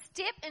take a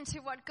step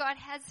into what God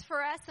has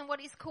for us and what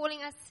He's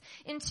calling us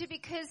into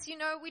because,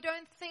 we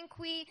don't think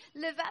we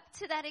live up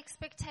to that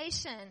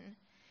expectation.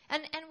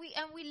 And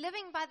we're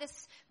living by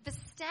the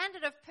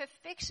standard of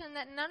perfection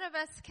that none of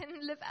us can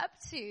live up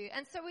to.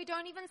 And so we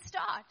don't even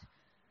start.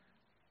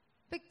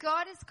 But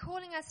God is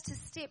calling us to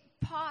step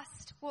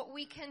past what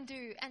we can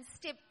do and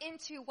step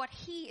into what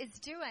He is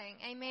doing.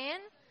 Amen?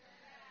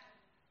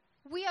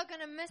 We are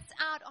going to miss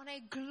out on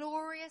a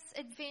glorious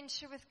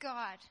adventure with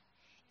God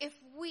if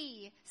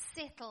we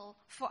settle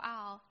for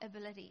our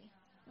ability,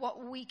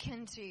 what we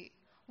can do.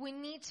 We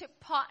need to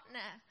partner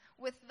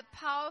with the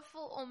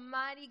powerful,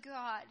 almighty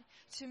God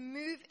to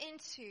move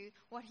into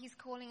what He's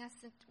calling us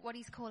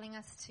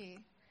to.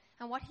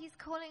 And what He's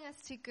calling us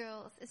to,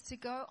 girls, is to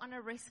go on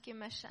a rescue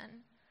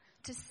mission,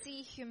 to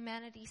see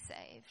humanity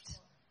saved,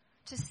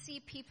 to see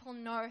people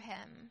know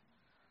Him.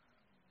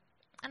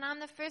 And I'm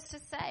the first to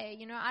say,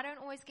 I don't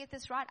always get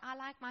this right. I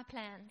like my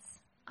plans.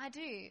 I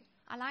do.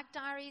 I like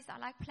diaries. I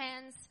like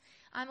plans.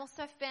 I'm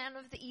also a fan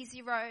of the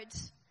easy road.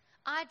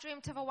 I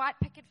dreamt of a white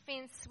picket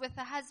fence with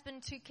a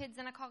husband, 2 kids,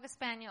 and a Cocker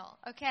Spaniel.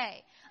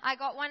 Okay. I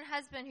got one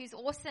husband who's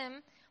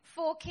awesome,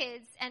 4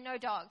 kids, and no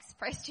dogs.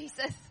 Praise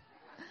Jesus.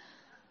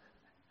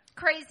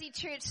 Crazy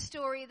church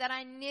story that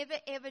I never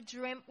ever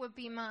dreamt would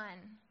be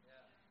mine.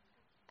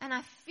 And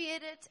I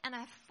feared it, and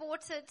I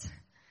fought it.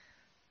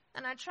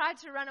 And I tried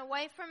to run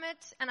away from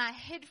it, and I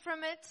hid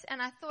from it,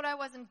 and I thought I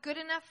wasn't good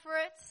enough for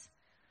it.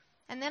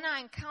 And then I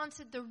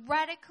encountered the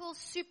radical,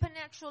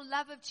 supernatural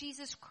love of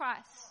Jesus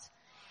Christ.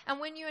 And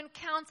when you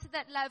encounter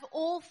that love,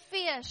 all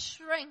fear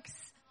shrinks.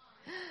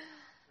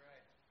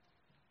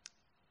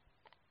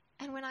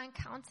 And when I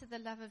encountered the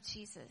love of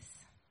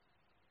Jesus,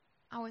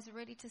 I was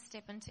ready to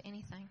step into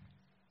anything.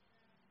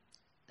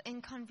 The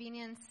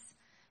inconvenience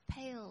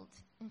paled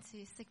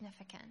into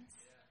significance.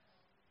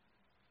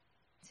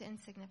 To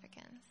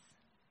insignificance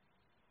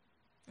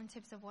in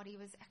terms of what He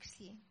was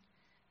actually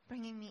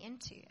bringing me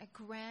into, a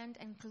grand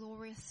and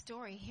glorious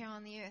story here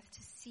on the earth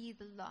to see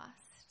the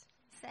lost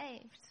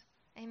saved.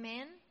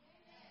 Amen?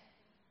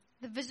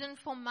 The vision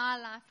for my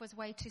life was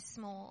way too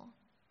small,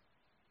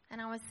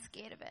 and I was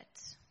scared of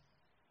it.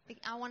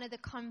 I wanted the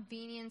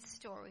convenience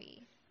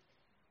story.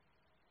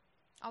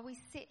 Are we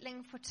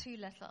settling for too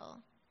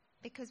little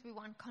because we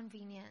want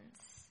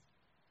convenience?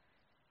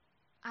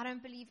 I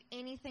don't believe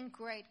anything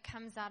great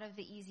comes out of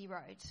the easy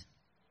road.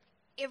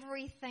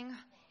 Everything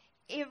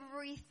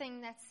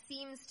that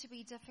seems to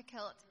be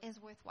difficult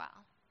is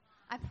worthwhile.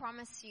 I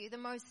promise you, the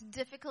most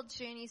difficult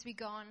journeys we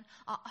go on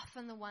are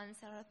often the ones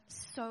that are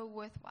so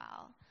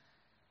worthwhile.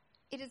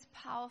 It is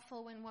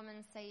powerful when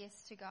women say yes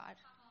to God.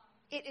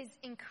 It is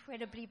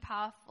incredibly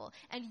powerful.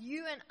 And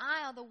you and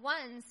I are the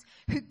ones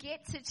who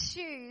get to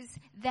choose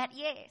that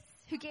yes.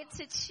 Who get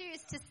to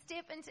choose to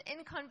step into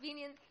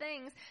inconvenient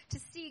things, to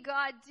see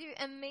God do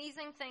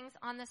amazing things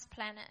on this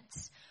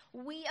planet.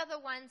 We are the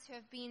ones who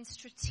have been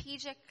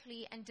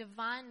strategically and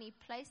divinely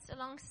placed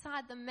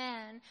alongside the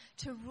man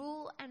to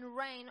rule and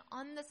reign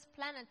on this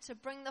planet, to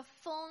bring the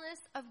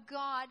fullness of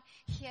God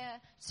here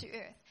to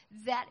earth.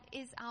 That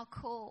is our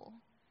call.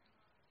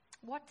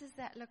 What does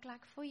that look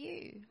like for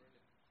you?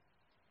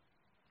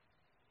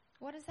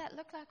 What does that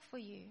look like for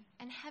you?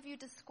 And have you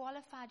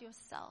disqualified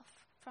yourself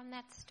from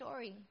that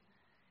story?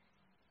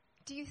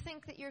 Do you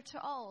think that you're too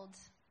old?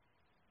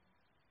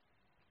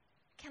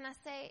 Can I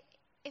say,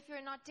 if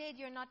you're not dead,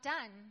 you're not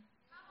done?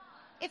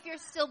 If you're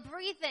still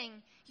breathing,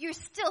 you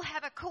still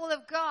have a call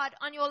of God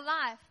on your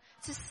life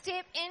to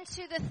step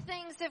into the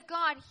things of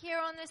God here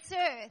on this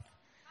earth.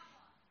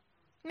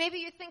 Maybe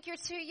you think you're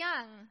too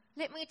young.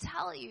 Let me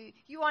tell you,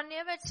 you are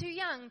never too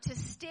young to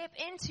step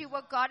into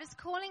what God is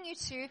calling you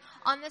to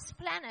on this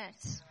planet.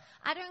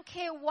 I don't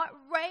care what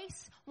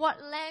race,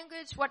 what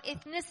language, what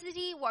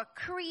ethnicity, what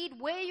creed,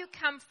 where you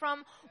come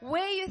from,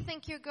 where you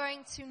think you're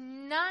going to.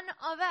 None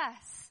of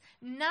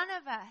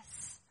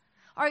us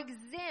are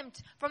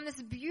exempt from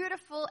this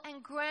beautiful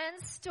and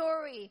grand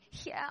story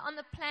here on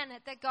the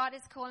planet that God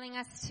is calling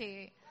us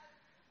to.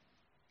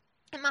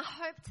 And my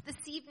hope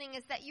this evening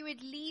is that you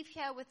would leave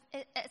here with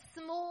a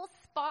small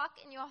spark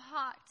in your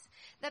heart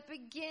that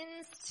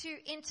begins to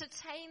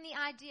entertain the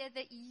idea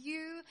that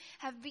you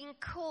have been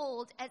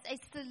called as a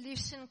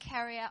solution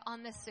carrier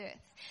on this earth.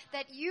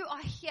 That you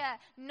are here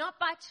not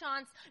by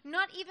chance,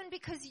 not even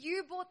because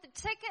you bought the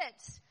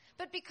ticket,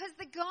 but because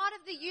the God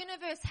of the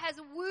universe has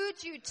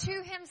wooed you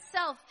to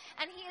Himself,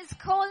 and He is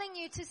calling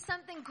you to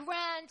something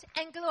grand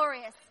and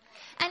glorious.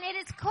 And it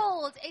is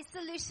called a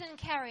solution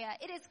carrier.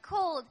 It is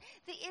called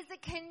the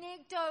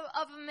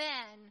Izakonegdo of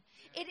man.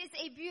 It is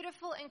a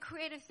beautiful and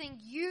creative thing.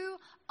 You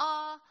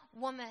are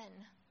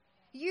woman.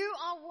 You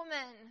are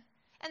woman.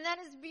 And that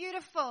is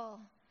beautiful.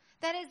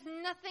 That is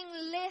nothing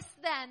less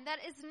than. That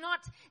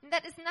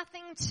is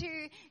nothing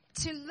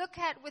to look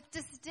at with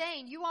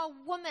disdain. You are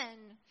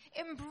woman.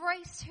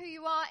 Embrace who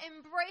you are.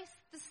 Embrace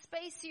the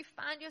space you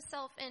find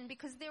yourself in,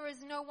 because there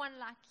is no one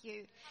like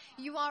you.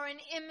 You are an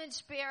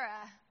image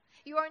bearer.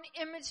 You are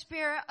an image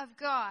bearer of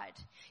God.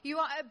 You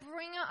are a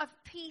bringer of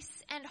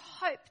peace and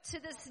hope to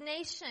this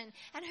nation.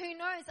 And who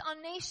knows, our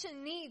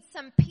nation needs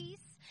some peace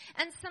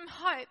and some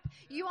hope.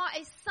 You are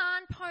a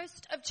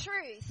signpost of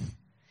truth.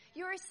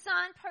 You're a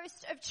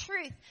signpost of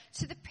truth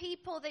to the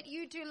people that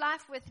you do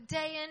life with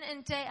day in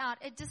and day out.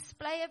 A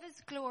display of His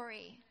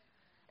glory.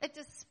 A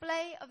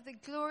display of the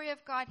glory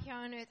of God here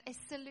on earth. A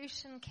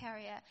solution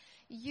carrier.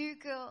 You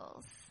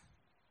girls,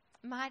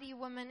 mighty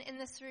women in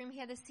this room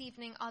here this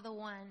evening are the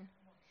one.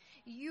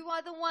 You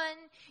are the one,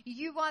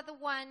 you are the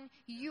one,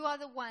 you are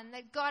the one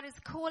that God is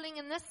calling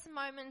in this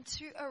moment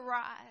to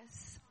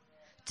arise,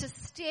 to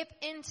step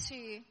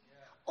into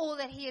all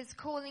that He is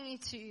calling you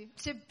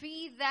to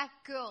be that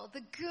girl,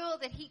 the girl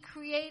that He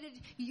created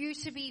you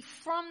to be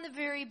from the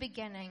very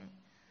beginning.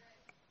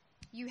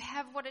 You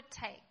have what it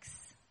takes.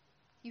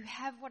 You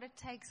have what it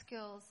takes,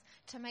 girls,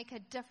 to make a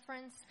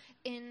difference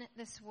in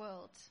this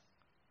world.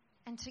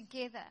 And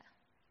together,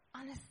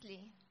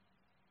 honestly,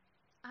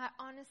 I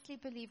honestly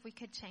believe we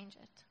could change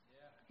it.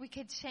 We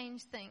could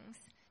change things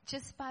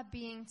just by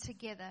being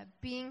together,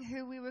 being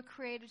who we were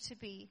created to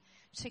be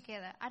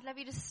together. I'd love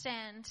you to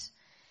stand.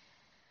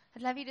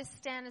 I'd love you to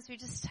stand as we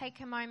just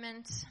take a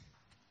moment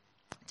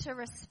to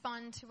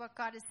respond to what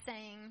God is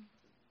saying.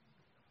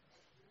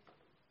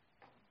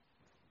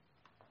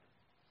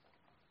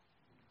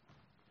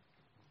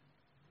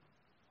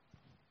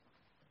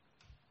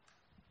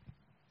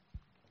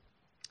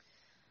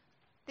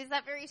 There's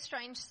that very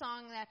strange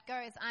song that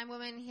goes, I'm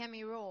woman, hear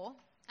me roar.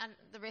 And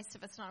the rest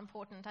of it's not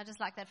important. I just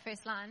like that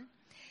first line.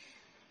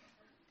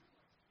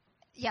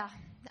 Yeah,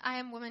 I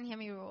am woman, hear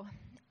me roar.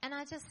 And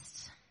I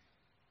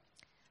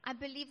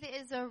believe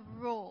there is a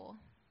roar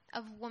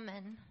of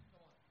woman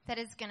that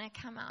is going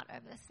to come out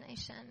over this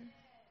nation.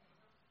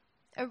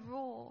 A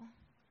roar.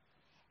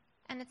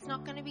 And it's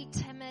not going to be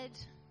timid.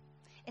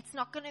 It's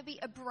not going to be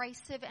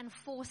abrasive and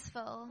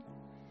forceful.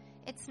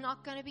 It's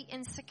not going to be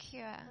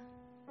insecure.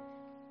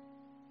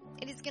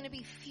 It is going to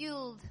be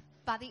fueled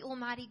by the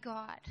Almighty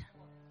God.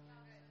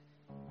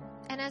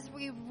 And as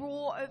we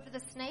roar over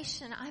this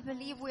nation, I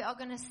believe we are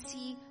going to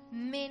see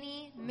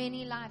many,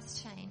 many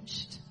lives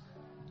changed.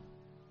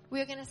 We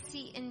are going to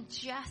see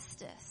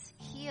injustice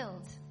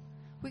healed.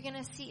 We're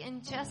going to see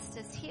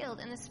injustice healed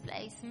in this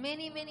place.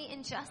 Many, many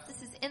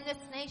injustices in this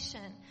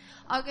nation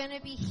are going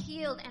to be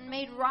healed and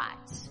made right.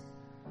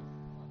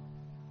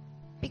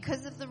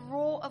 Because of the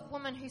roar of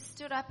women who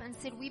stood up and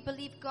said, we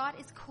believe God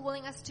is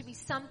calling us to be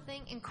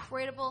something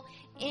incredible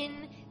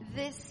in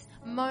this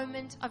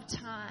moment of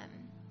time.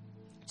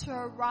 To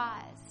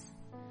arise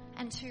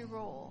and to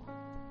roar.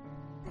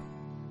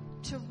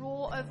 To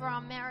roar over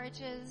our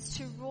marriages,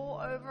 to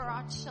roar over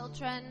our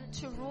children,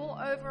 to roar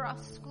over our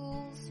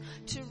schools,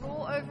 to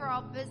roar over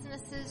our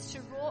businesses,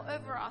 to roar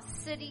over our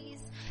cities,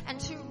 and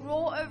to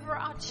roar over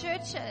our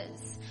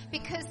churches.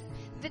 Because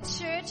the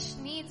church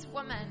needs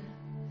women.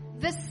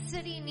 This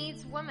city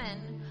needs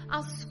women.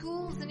 Our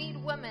schools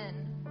need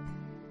women.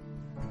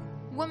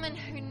 Women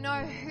who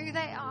know who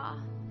they are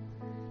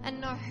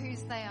and know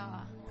whose they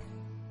are.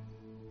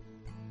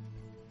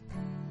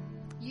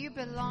 You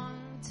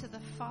belong to the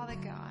Father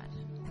God.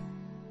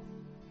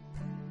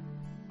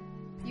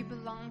 You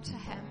belong to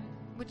Him.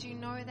 Would you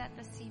know that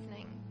this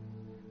evening?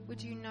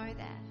 Would you know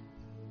that?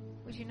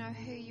 Would you know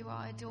who you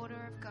are, a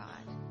daughter of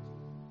God?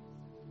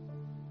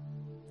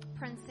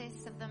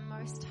 Princess of the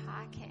Most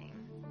High King.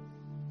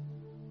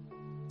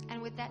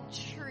 And would that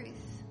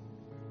truth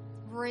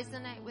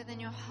resonate within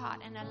your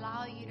heart and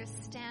allow you to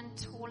stand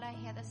taller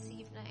here this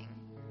evening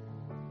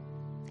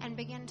and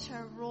begin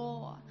to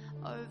roar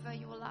over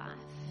your life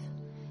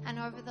and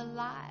over the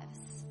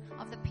lives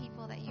of the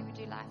people that you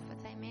do life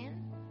with.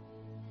 Amen?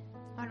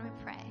 Why don't we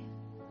pray?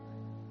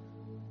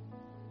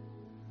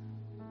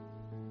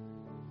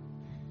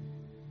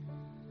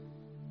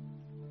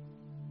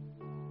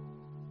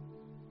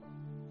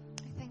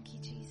 Thank you,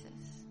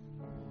 Jesus.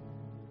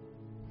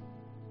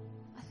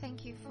 I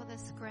thank you for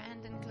this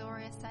grand and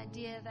glorious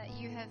idea that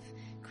you have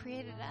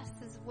created us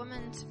as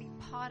women to be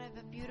part of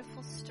a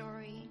beautiful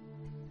story.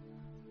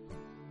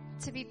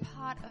 To be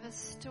part of a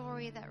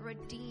story that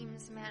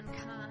redeems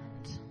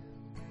mankind.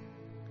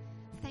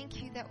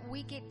 Thank you that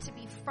we get to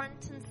be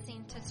front and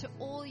center to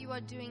all you are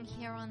doing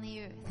here on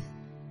the earth.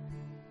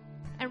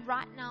 And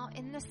right now,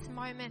 in this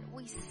moment,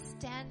 we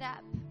stand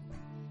up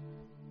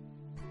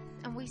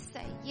and we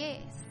say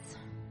yes.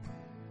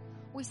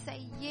 We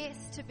say yes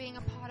to being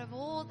a part of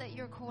all that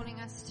you're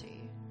calling us to.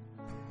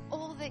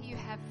 All that you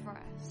have for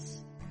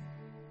us.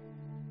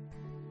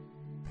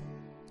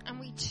 And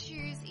we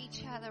choose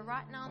each other.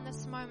 Right now in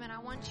this moment, I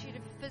want you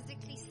to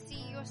physically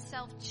see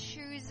yourself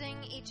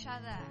choosing each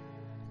other.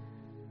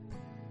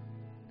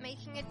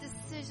 Making a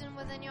decision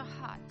within your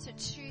heart to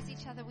choose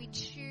each other. We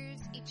choose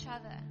each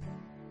other.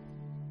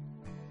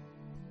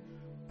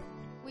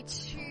 We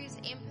choose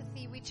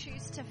empathy. We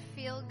choose to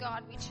feel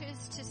God. We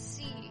choose to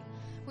see.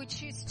 We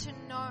choose to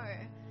know.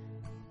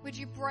 Would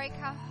you break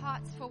our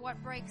hearts for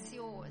what breaks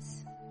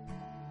yours?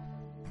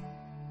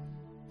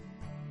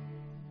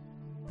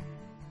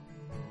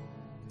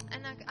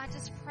 And I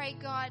just pray pray,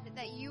 God,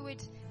 that you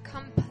would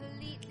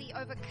completely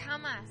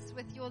overcome us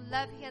with your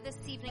love here this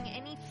evening.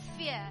 Any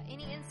fear,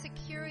 any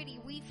insecurity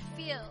we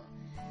feel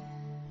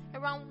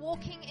around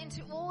walking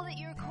into all that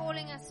you're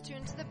calling us to,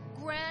 into the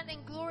grand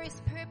and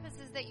glorious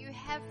purposes that you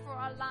have for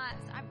our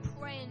lives. I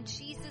pray in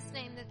Jesus'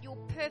 name that your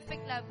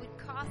perfect love would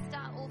cast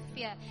out all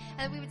fear, and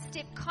that we would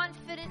step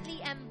confidently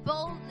and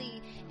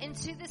boldly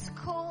into this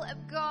call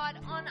of God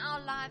on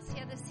our lives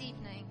here this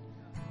evening.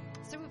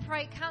 So we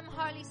pray, come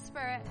Holy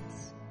Spirit.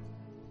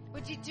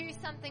 Would you do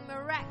something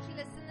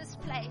miraculous in this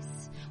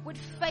place? Would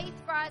faith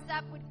rise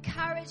up? Would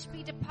courage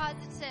be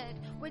deposited?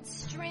 Would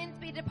strength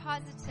be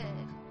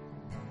deposited?